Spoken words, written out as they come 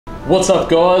What's up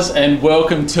guys, and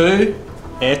welcome to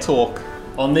Air Talk.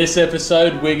 On this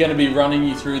episode we're going to be running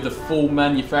you through the full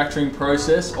manufacturing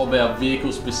process of our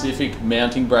vehicle specific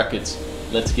mounting brackets.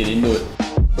 Let's get into it.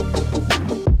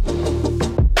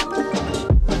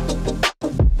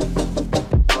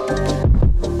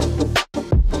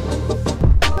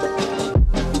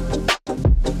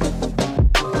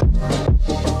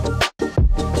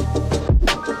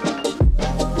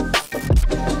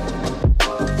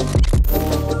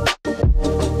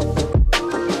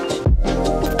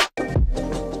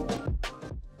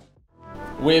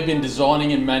 We've been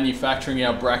designing and manufacturing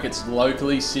our brackets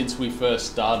locally since we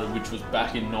first started, which was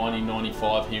back in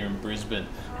 1995 here in Brisbane.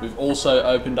 We've also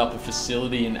opened up a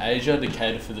facility in Asia to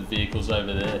cater for the vehicles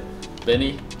over there.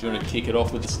 Benny, do you want to kick it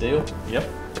off with the steel? Yep.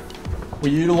 We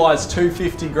utilise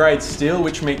 250 grade steel,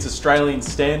 which meets Australian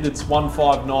standards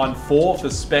 1594 for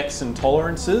specs and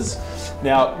tolerances.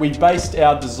 Now, we based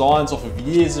our designs off of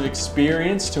years of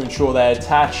experience to ensure they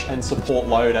attach and support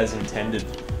load as intended.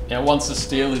 Now once the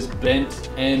steel is bent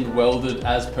and welded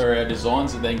as per our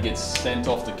designs, it then gets sent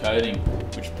off to coating,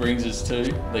 which brings us to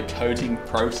the coating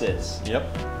process.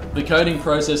 Yep. The coating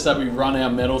process that we run our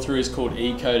metal through is called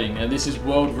e-coating. Now this is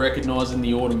world recognized in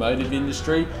the automotive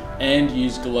industry and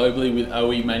used globally with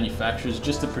OE manufacturers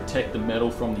just to protect the metal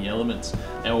from the elements.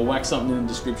 Now we'll whack something in the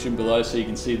description below so you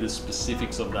can see the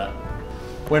specifics of that.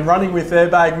 When running with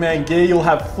Airbag Man gear, you'll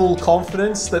have full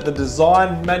confidence that the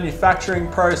design,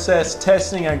 manufacturing process,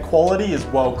 testing and quality is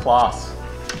world class.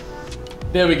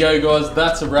 There we go guys,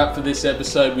 that's a wrap for this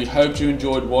episode. We hope you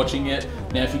enjoyed watching it.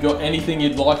 Now if you've got anything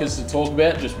you'd like us to talk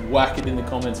about, just whack it in the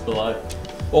comments below.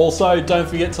 Also, don't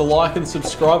forget to like and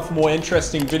subscribe for more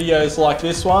interesting videos like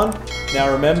this one. Now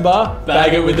remember,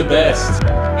 bag it with the best.